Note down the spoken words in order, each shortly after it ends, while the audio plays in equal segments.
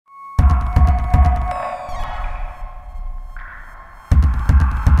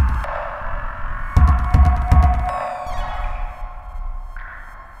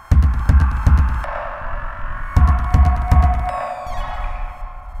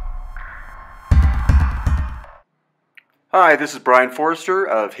Hi, this is Brian Forrester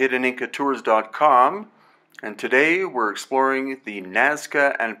of HiddenIncaTours.com, and today we're exploring the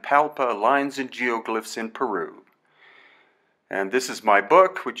Nazca and Palpa lines and geoglyphs in Peru. And this is my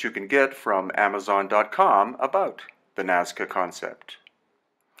book, which you can get from Amazon.com, about the Nazca concept.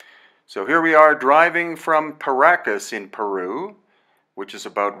 So here we are driving from Paracas in Peru, which is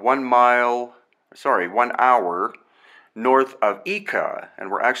about 1 hour north of Ica,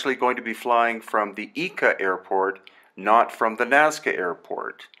 and we're actually going to be flying from the Ica airport, not from the Nazca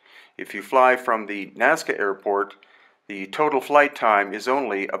airport. If you fly from the Nazca airport, the total flight time is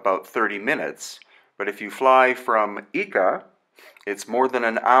only about 30 minutes. But if you fly from Ica, it's more than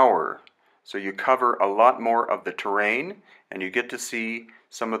an hour. So you cover a lot more of the terrain, and you get to see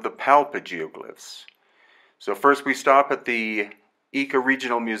some of the Palpa geoglyphs. So first we stop at the Ica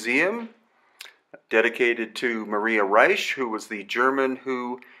Regional Museum, dedicated to Maria Reich, who was the German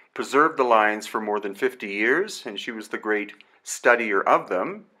who preserved the lines for more than 50 years, and she was the great studier of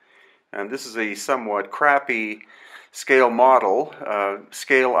them. And this is a somewhat crappy scale model,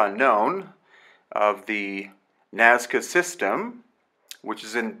 scale unknown, of the Nazca system, which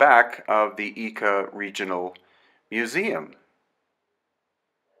is in back of the Ica Regional Museum.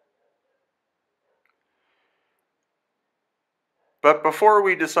 But before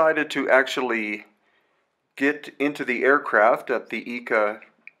we decided to actually get into the aircraft at the Ica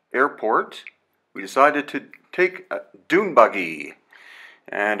airport, we decided to take a dune buggy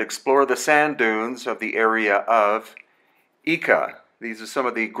and explore the sand dunes of the area of Ica. These are some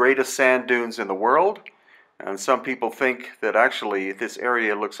of the greatest sand dunes in the world, and some people think that actually this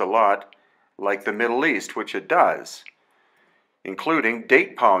area looks a lot like the Middle East, which it does, including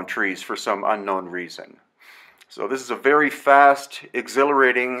date palm trees for some unknown reason. So this is a very fast,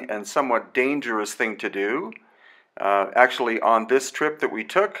 exhilarating, and somewhat dangerous thing to do. Actually, on this trip that we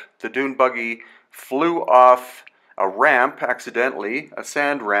took, the dune buggy flew off a ramp accidentally, a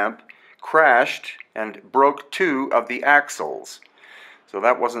sand ramp, crashed, and broke 2 of the axles. So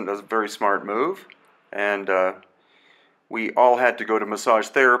that wasn't a very smart move, and we all had to go to massage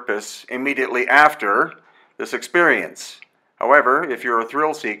therapists immediately after this experience. However, if you're a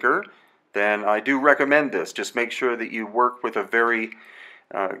thrill seeker, then I do recommend this. Just make sure that you work with a very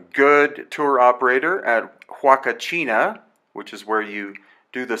good tour operator at Huacachina, which is where you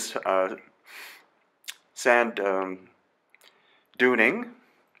do this sand duning.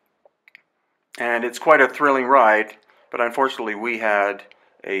 And it's quite a thrilling ride, but unfortunately we had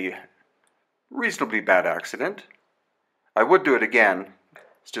a reasonably bad accident. I would do it again.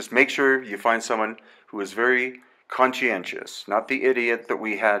 Just make sure you find someone who is very conscientious, not the idiot that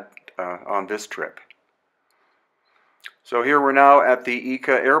we had on this trip. So here we're now at the Ica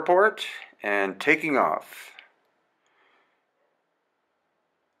airport and taking off.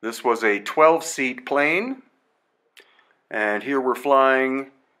 This was a 12-seat plane, and here we're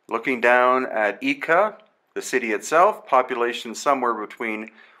flying, looking down at Ica, the city itself, population somewhere between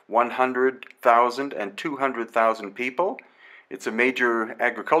 100,000 and 200,000 people. It's a major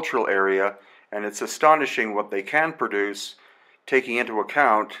agricultural area, and it's astonishing what they can produce, taking into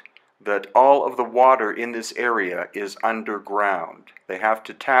account that all of the water in this area is underground. They have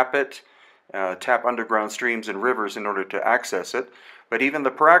to tap it, tap underground streams and rivers in order to access it. But even the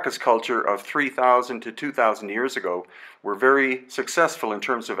Paracas culture of 3,000 to 2,000 years ago were very successful in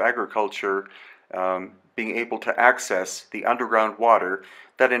terms of agriculture, being able to access the underground water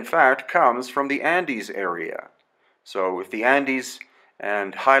that in fact comes from the Andes area. So if the Andes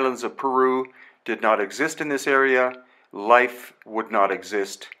and highlands of Peru did not exist in this area, life would not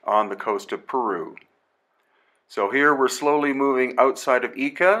exist on the coast of Peru. So here we're slowly moving outside of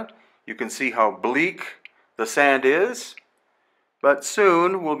Ica. You can see how bleak the sand is, but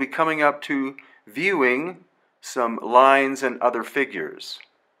soon we'll be coming up to viewing some lines and other figures.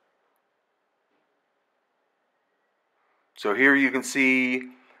 So here you can see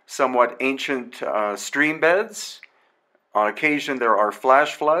somewhat ancient stream beds. On occasion there are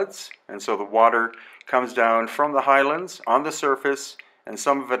flash floods, and so the water comes down from the highlands on the surface, and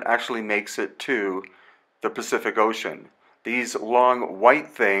some of it actually makes it to the Pacific Ocean. These long white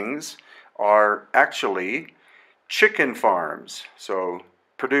things are actually chicken farms. So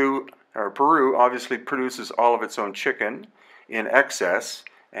Peru obviously produces all of its own chicken in excess,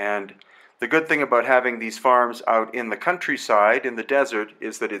 and the good thing about having these farms out in the countryside, in the desert,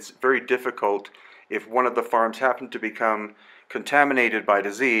 is that it's very difficult if one of the farms happened to become contaminated by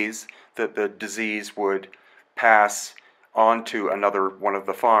disease, that the disease would pass on to another one of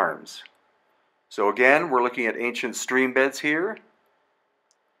the farms. So again, we're looking at ancient stream beds here.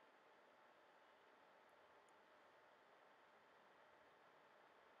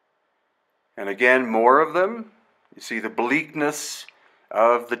 And again, more of them. You see the bleakness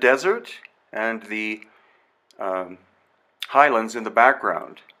of the desert and the highlands in the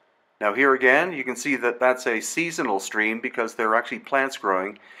background. Now here again, you can see that that's a seasonal stream because there are actually plants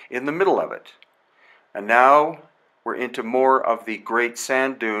growing in the middle of it. And now we're into more of the great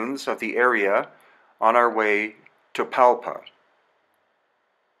sand dunes of the area on our way to Palpa.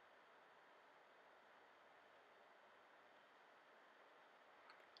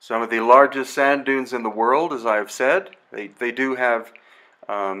 Some of the largest sand dunes in the world, as I've said. They do have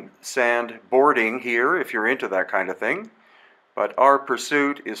sand boarding here if you're into that kind of thing. But our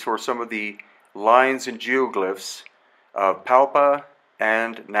pursuit is for some of the lines and geoglyphs of Palpa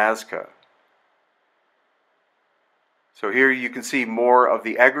and Nazca. So here you can see more of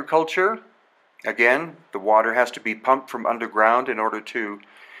the agriculture. Again, the water has to be pumped from underground in order to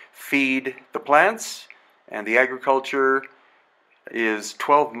feed the plants, and the agriculture is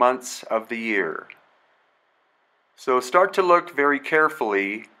 12 months of the year. So start to look very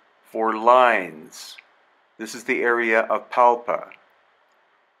carefully for lines. This is the area of Palpa,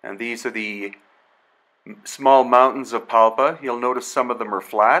 and these are the small mountains of Palpa. You'll notice some of them are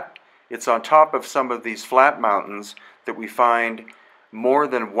flat. It's on top of some of these flat mountains that we find more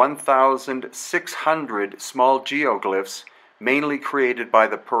than 1,600 small geoglyphs, mainly created by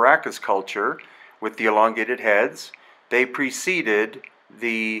the Paracas culture with the elongated heads. They preceded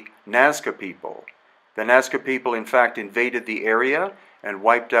the Nazca people. The Nazca people, in fact, invaded the area and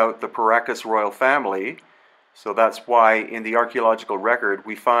wiped out the Paracas royal family. So that's why in the archaeological record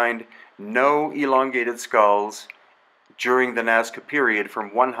we find no elongated skulls during the Nazca period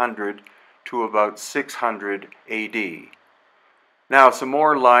from 100 to about 600 AD. Now some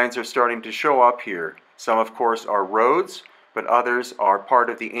more lines are starting to show up here. Some of course are roads, but others are part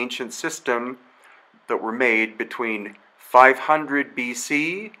of the ancient system that were made between 500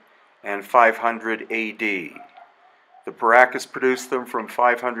 BC and 500 AD. The Paracas produced them from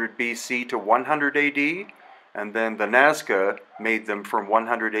 500 BC to 100 AD, and then the Nazca made them from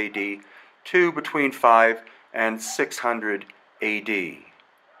 100 AD to between 5 and 600 AD.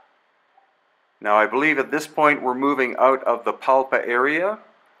 Now I believe at this point we're moving out of the Palpa area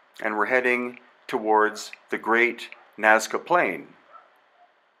and we're heading towards the Great Nazca Plain.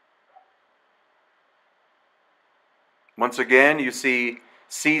 Once again, you see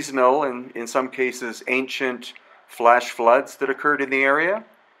seasonal and in some cases ancient flash floods that occurred in the area,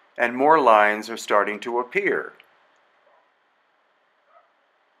 and more lines are starting to appear.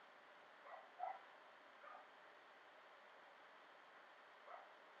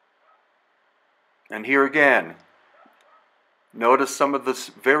 And here again, notice some of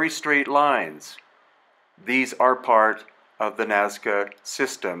the very straight lines. These are part of the Nazca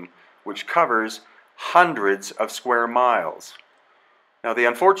system, which covers hundreds of square miles. Now the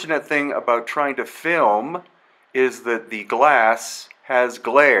unfortunate thing about trying to film is that the glass has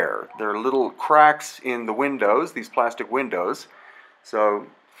glare. There are little cracks in the windows, these plastic windows, so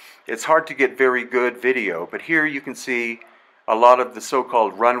it's hard to get very good video. But here you can see a lot of the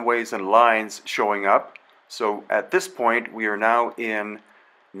so-called runways and lines showing up. So at this point we are now in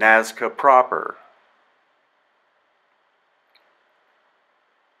Nazca proper.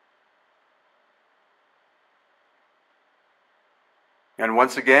 And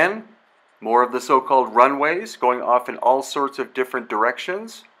once again, more of the so-called runways going off in all sorts of different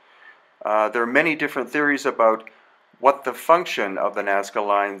directions. There are many different theories about what the function of the Nazca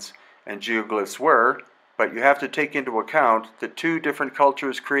lines and geoglyphs were, but you have to take into account that two different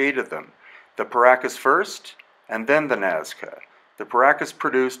cultures created them. The Paracas first, and then the Nazca. The Paracas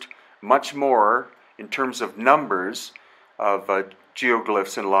produced much more in terms of numbers of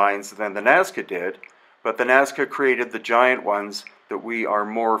geoglyphs and lines than the Nazca did, but the Nazca created the giant ones that we are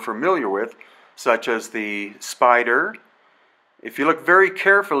more familiar with, such as the spider. If you look very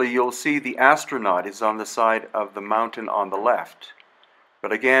carefully, you'll see the astronaut is on the side of the mountain on the left.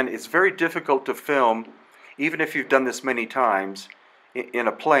 But again, it's very difficult to film, even if you've done this many times, in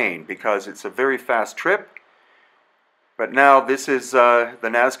a plane, because it's a very fast trip. But now this is the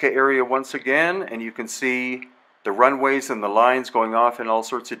Nazca area once again, and you can see the runways and the lines going off in all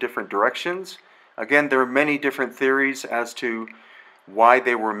sorts of different directions. Again, there are many different theories as to why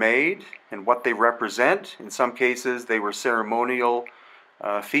they were made and what they represent. In some cases, they were ceremonial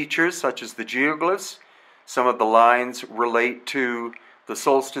features, such as the geoglyphs. Some of the lines relate to the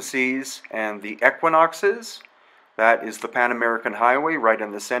solstices and the equinoxes. That is the Pan American Highway right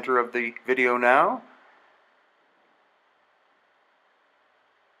in the center of the video now.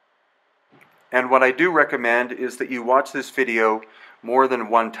 And what I do recommend is that you watch this video more than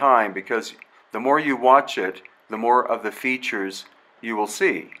one time, because the more you watch it, the more of the features you will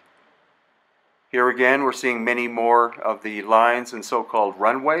see. Here again, we're seeing many more of the lines and so-called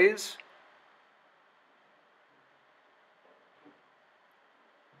runways.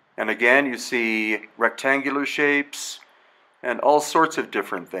 And again, you see rectangular shapes and all sorts of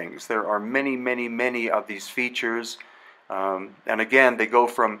different things. There are many, many, many of these features. And again, they go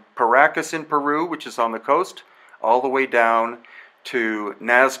from Paracas in Peru, which is on the coast, all the way down to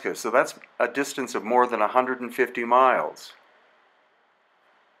Nazca. So that's a distance of more than 150 miles.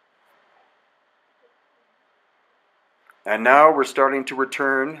 And now we're starting to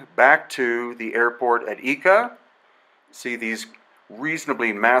return back to the airport at Ica. See these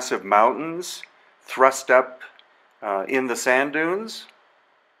reasonably massive mountains thrust up in the sand dunes.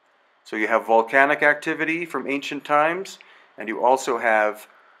 So you have volcanic activity from ancient times, and you also have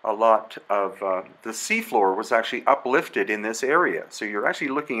a lot of the seafloor was actually uplifted in this area. So you're actually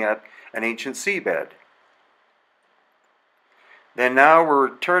looking at an ancient seabed. Then now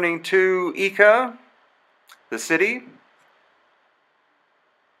we're turning to Ica, the city.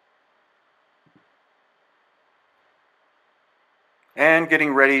 And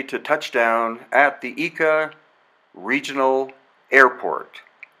getting ready to touch down at the Ica Regional Airport.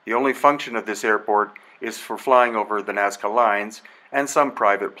 The only function of this airport is for flying over the Nazca lines and some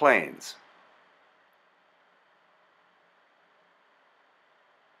private planes.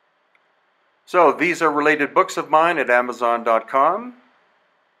 So these are related books of mine at Amazon.com.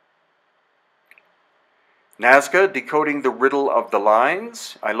 Nazca, Decoding the Riddle of the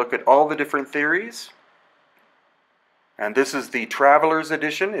Lines. I look at all the different theories. And this is the Traveler's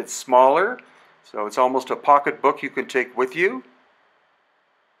Edition. It's smaller, so it's almost a pocket book you can take with you.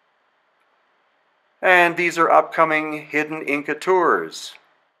 And these are upcoming Hidden Inca tours.